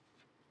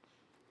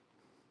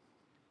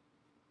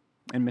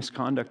and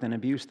misconduct and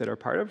abuse that are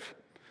part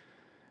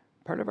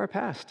of our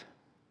past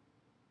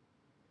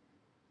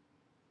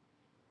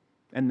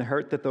and the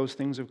hurt that those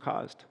things have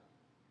caused.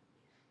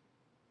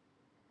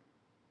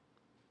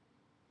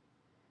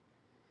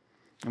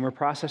 And we're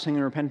processing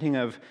and repenting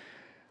of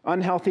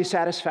unhealthy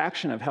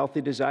satisfaction, of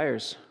healthy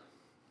desires,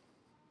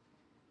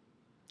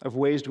 of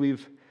ways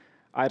we've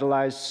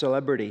idolized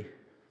celebrity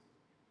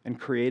and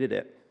created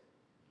it,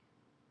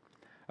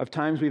 of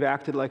times we've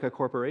acted like a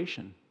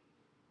corporation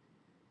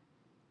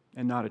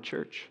and not a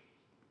church,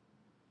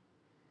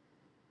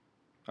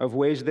 of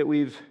ways that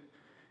we've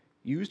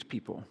used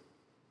people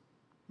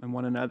and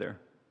one another,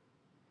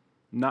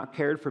 not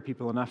cared for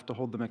people enough to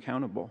hold them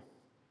accountable,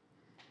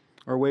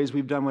 or ways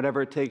we've done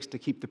whatever it takes to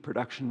keep the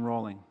production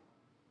rolling.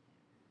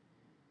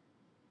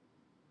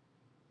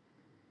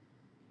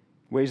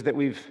 Ways that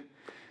we've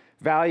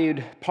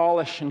valued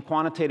polish and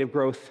quantitative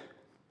growth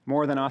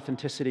more than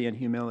authenticity and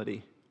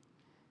humility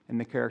in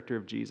the character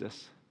of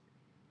Jesus.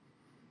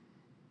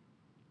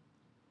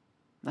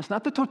 That's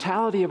not the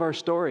totality of our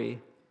story,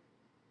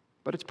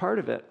 but it's part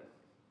of it.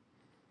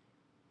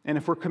 And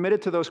if we're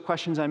committed to those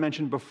questions I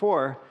mentioned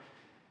before,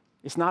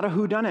 it's not a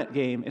whodunit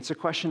game. It's a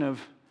question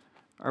of,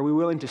 are we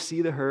willing to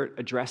see the hurt,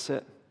 address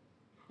it,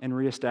 and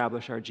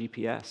reestablish our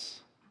GPS?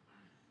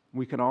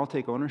 We can all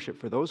take ownership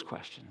for those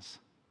questions.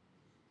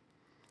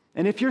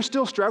 And if you're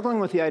still struggling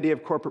with the idea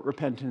of corporate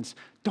repentance,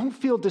 don't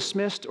feel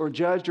dismissed or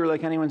judged or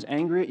like anyone's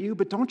angry at you,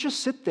 but don't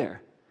just sit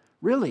there.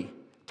 Really,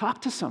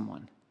 talk to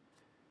someone.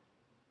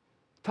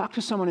 Talk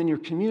to someone in your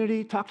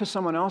community. Talk to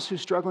someone else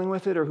who's struggling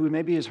with it or who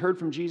maybe has heard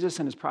from Jesus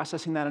and is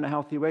processing that in a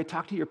healthy way.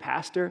 Talk to your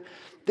pastor.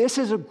 This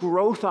is a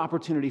growth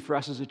opportunity for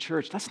us as a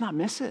church. Let's not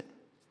miss it.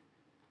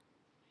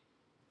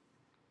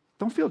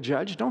 Don't feel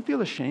judged. Don't feel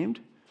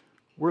ashamed.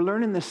 We're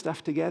learning this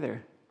stuff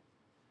together.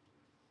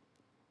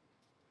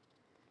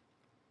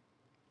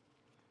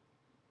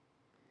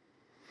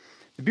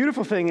 The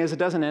beautiful thing is it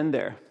doesn't end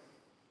there.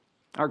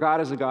 Our God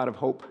is a God of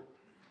hope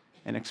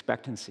and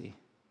expectancy.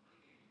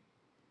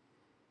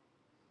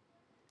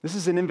 This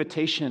is an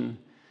invitation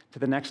to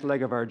the next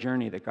leg of our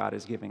journey that God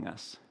is giving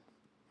us.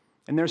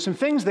 And there's some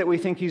things that we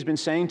think he's been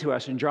saying to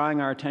us and drawing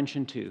our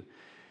attention to.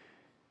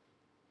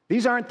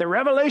 These aren't the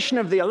revelation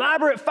of the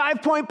elaborate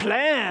 5-point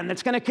plan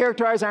that's going to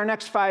characterize our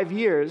next 5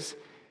 years.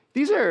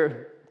 These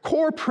are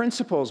core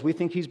principles we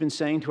think he's been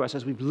saying to us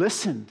as we've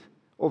listened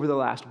over the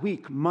last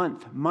week,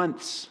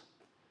 months.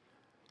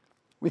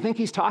 We think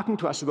he's talking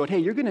to us about, hey,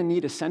 you're going to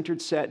need a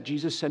centered set,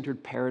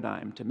 Jesus-centered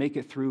paradigm to make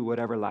it through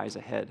whatever lies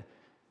ahead.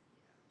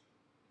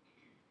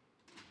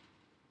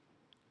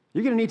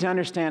 You're going to need to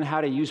understand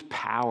how to use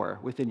power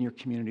within your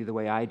community the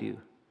way I do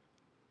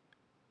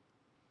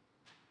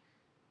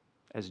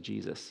as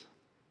Jesus.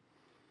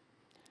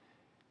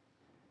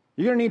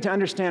 You're going to need to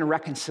understand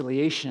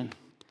reconciliation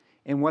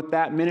and what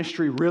that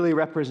ministry really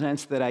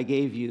represents that I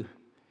gave you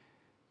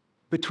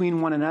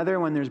between one another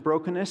when there's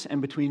brokenness and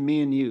between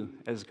me and you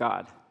as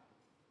God.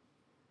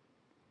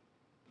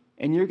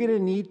 And you're going to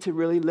need to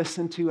really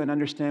listen to and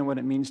understand what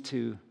it means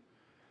to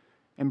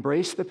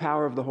embrace the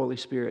power of the Holy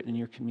Spirit in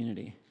your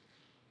community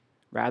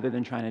rather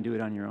than trying to do it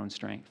on your own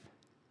strength.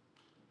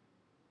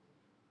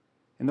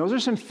 And those are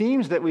some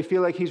themes that we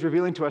feel like he's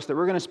revealing to us that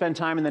we're going to spend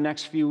time in the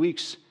next few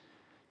weeks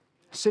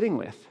sitting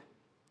with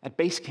at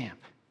base camp.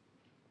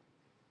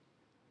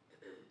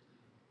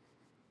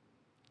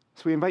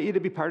 So we invite you to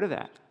be part of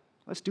that.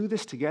 Let's do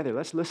this together.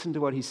 Let's listen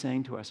to what he's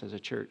saying to us as a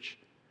church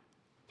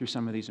through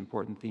some of these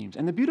important themes.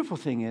 And the beautiful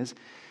thing is,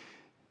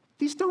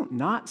 these don't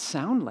not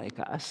sound like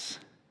us,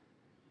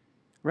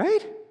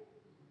 right?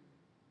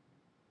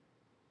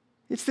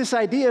 It's this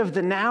idea of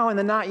the now and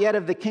the not yet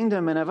of the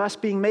kingdom and of us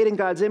being made in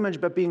God's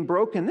image but being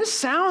broken. This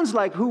sounds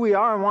like who we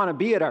are and want to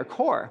be at our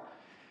core.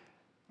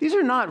 These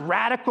are not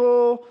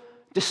radical,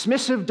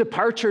 dismissive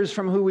departures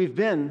from who we've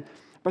been,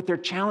 but they're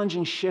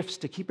challenging shifts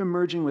to keep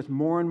emerging with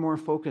more and more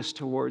focus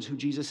towards who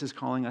Jesus is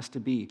calling us to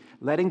be,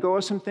 letting go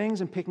of some things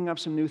and picking up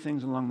some new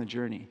things along the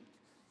journey.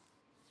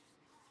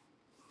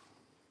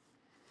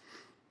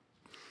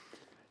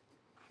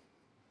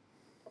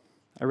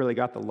 I really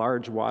got the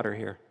large water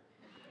here.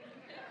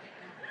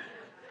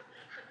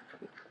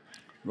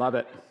 Love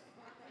it.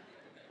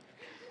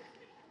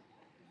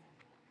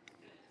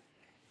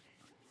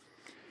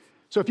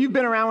 So if you've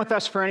been around with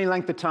us for any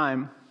length of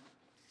time,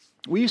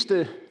 we used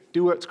to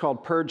do what's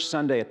called Purge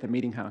Sunday at the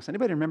Meeting House.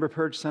 Anybody remember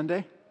Purge Sunday?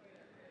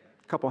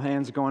 A couple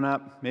hands going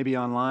up, maybe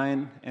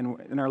online, and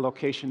in our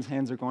locations,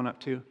 hands are going up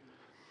too.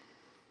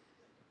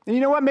 And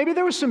you know what? Maybe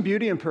there was some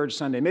beauty in Purge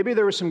Sunday. Maybe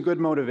there was some good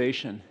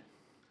motivation.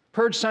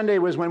 Purge Sunday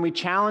was when we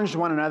challenged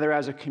one another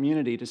as a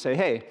community to say,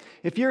 hey,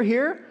 if you're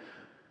here,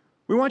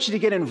 we want you to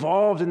get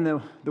involved in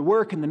the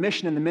work and the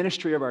mission and the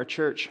ministry of our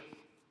church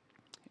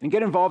and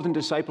get involved in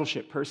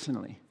discipleship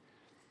personally.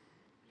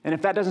 And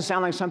if that doesn't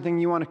sound like something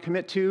you want to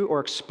commit to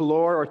or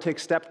explore or take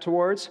step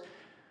towards,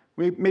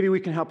 maybe we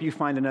can help you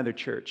find another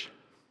church.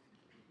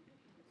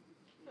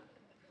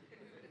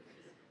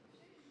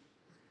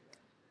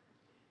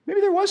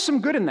 Maybe there was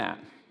some good in that.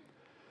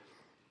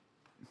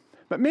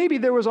 But maybe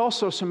there was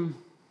also some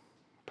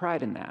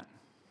pride in that.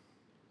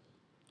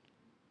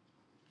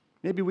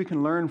 Maybe we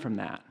can learn from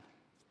that.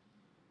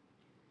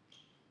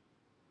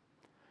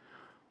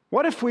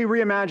 What if we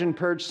reimagined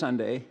Purge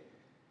Sunday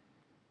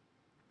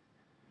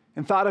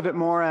and thought of it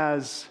more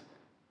as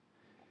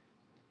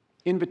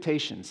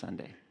Invitation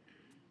Sunday?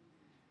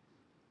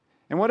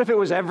 And what if it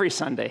was every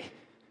Sunday?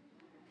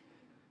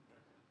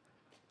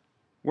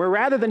 Where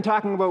rather than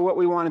talking about what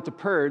we wanted to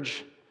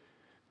purge,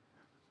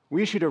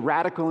 we issued a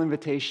radical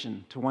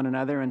invitation to one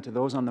another and to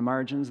those on the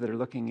margins that are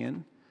looking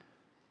in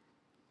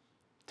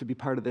to be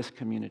part of this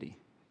community.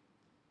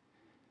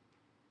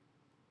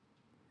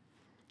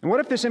 And what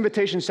if this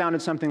invitation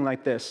sounded something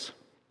like this?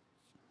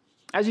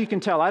 As you can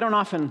tell, I don't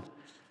often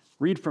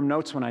read from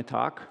notes when I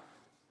talk,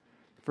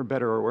 for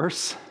better or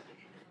worse.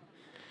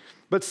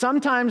 But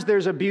sometimes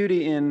there's a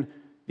beauty in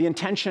the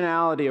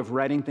intentionality of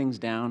writing things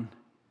down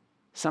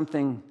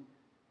Something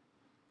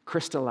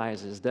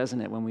crystallizes,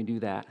 doesn't it, when we do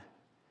that?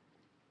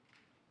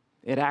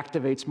 It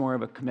activates more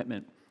of a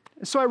commitment.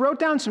 So I wrote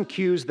down some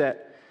cues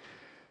that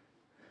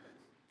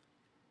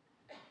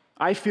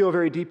I feel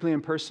very deeply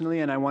and personally,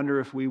 and I wonder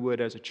if we would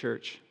as a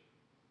church,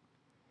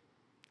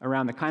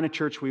 around the kind of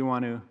church we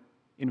want to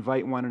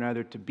invite one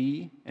another to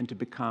be and to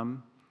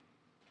become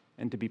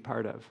and to be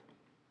part of.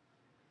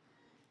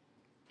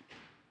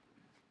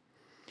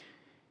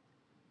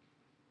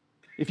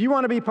 If you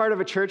want to be part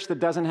of a church that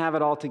doesn't have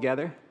it all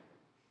together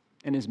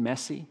and is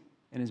messy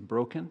and is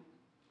broken,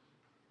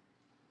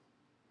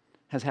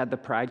 has had the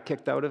pride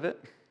kicked out of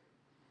it,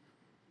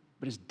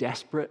 but is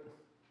desperate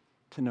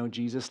to know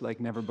Jesus like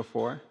never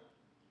before,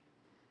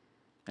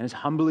 and is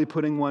humbly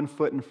putting one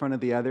foot in front of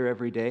the other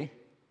every day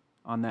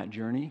on that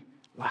journey,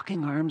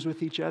 locking arms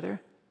with each other,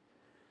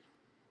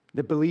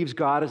 that believes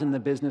God is in the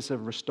business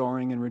of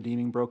restoring and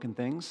redeeming broken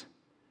things,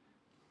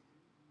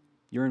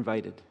 you're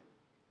invited.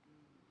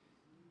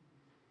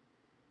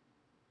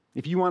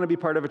 If you want to be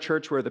part of a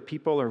church where the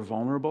people are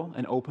vulnerable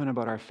and open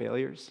about our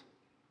failures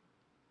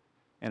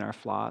and our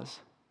flaws,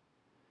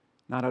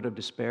 not out of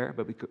despair,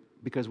 but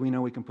because we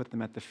know we can put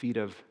them at the feet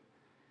of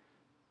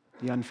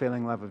the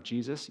unfailing love of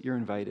Jesus, you're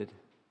invited.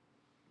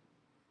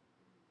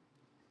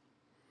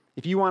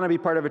 If you want to be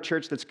part of a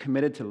church that's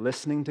committed to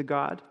listening to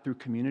God through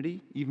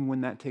community, even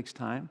when that takes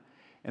time,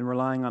 and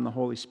relying on the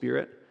Holy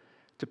Spirit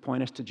to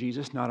point us to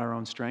Jesus, not our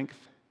own strength,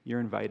 you're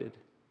invited.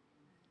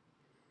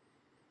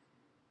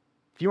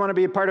 If you want to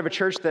be a part of a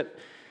church that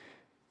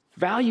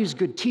values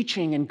good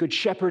teaching and good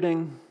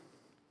shepherding,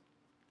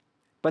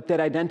 but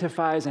that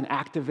identifies and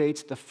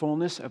activates the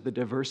fullness of the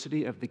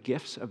diversity of the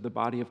gifts of the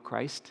body of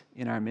Christ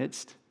in our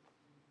midst,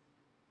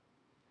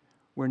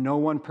 where no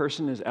one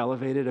person is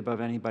elevated above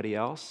anybody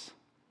else,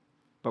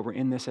 but we're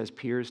in this as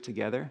peers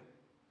together,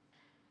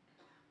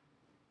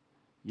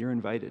 you're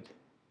invited.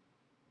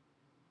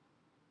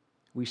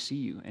 We see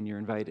you and you're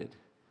invited.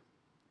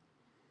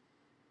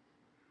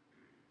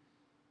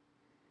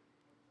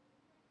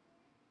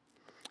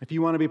 If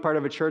you want to be part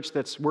of a church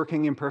that's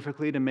working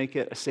imperfectly to make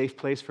it a safe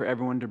place for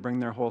everyone to bring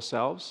their whole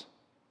selves,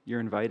 you're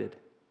invited.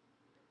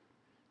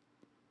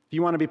 If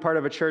you want to be part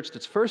of a church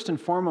that's first and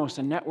foremost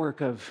a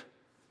network of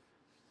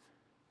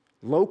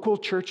local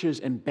churches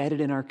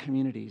embedded in our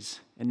communities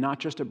and not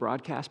just a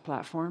broadcast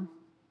platform,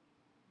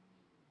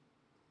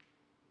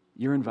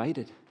 you're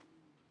invited.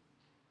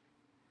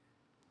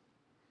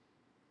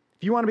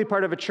 If you want to be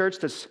part of a church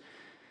that's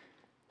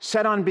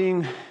set on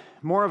being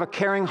more of a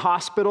caring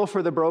hospital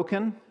for the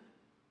broken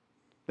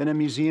than a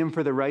museum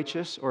for the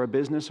righteous or a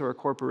business or a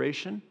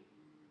corporation,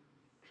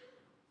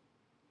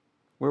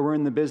 where we're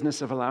in the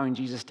business of allowing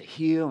Jesus to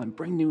heal and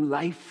bring new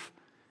life,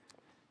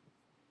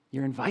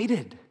 you're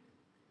invited.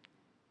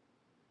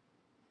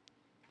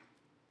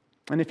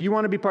 And if you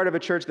want to be part of a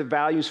church that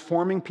values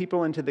forming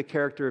people into the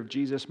character of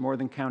Jesus more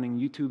than counting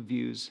YouTube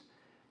views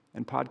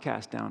and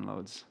podcast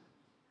downloads,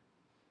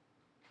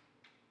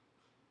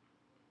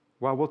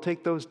 well, we'll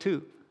take those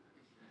too.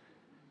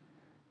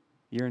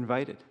 You're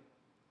invited.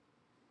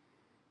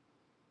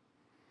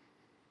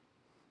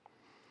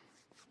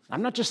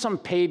 I'm not just some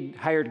paid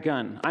hired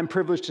gun. I'm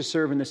privileged to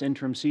serve in this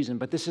interim season,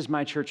 but this is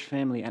my church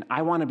family, and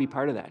I want to be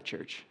part of that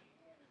church.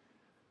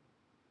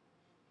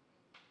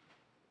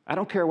 I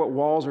don't care what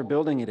walls or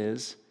building it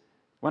is.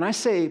 When I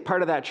say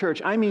part of that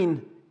church, I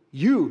mean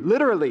you,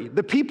 literally,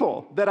 the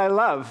people that I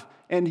love,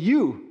 and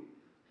you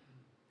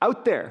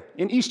out there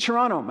in East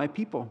Toronto, my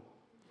people.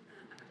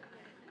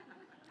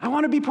 I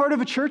want to be part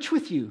of a church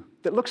with you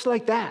that looks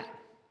like that.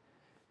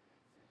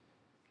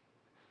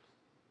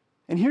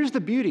 And here's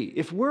the beauty.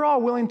 If we're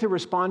all willing to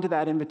respond to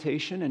that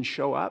invitation and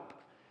show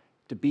up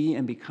to be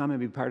and become and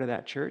be part of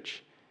that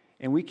church,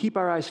 and we keep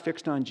our eyes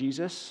fixed on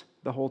Jesus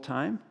the whole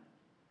time,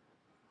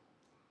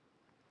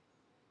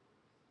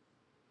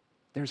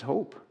 there's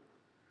hope.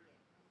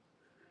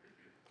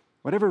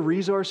 Whatever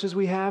resources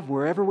we have,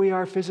 wherever we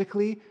are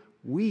physically,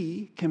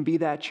 we can be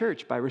that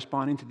church by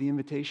responding to the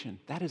invitation.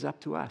 That is up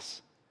to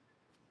us.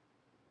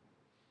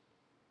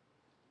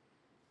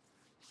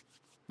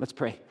 Let's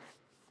pray.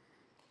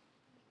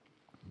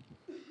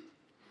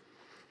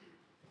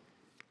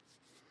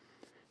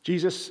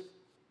 Jesus,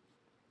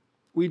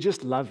 we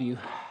just love you.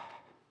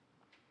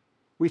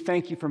 We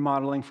thank you for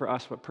modeling for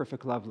us what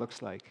perfect love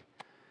looks like.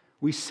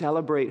 We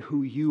celebrate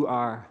who you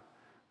are.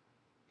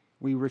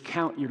 We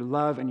recount your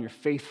love and your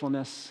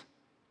faithfulness,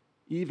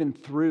 even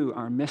through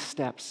our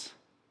missteps.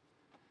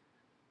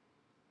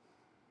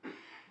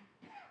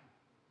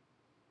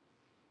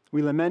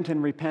 We lament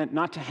and repent,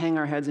 not to hang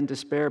our heads in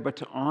despair, but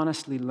to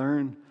honestly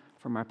learn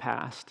from our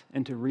past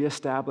and to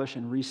reestablish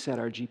and reset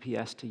our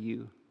GPS to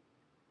you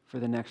for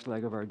the next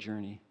leg of our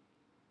journey.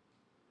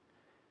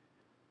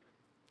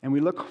 And we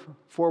look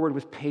forward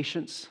with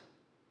patience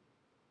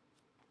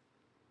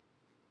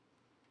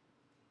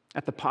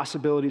at the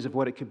possibilities of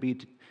what it could be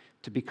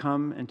to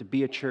become and to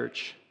be a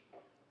church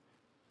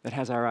that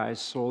has our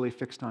eyes solely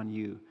fixed on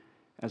you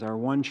as our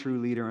one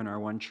true leader and our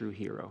one true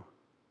hero.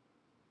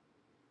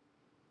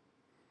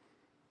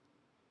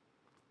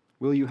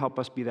 Will you help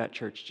us be that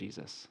church,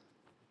 Jesus?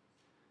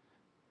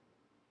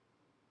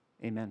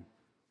 Amen.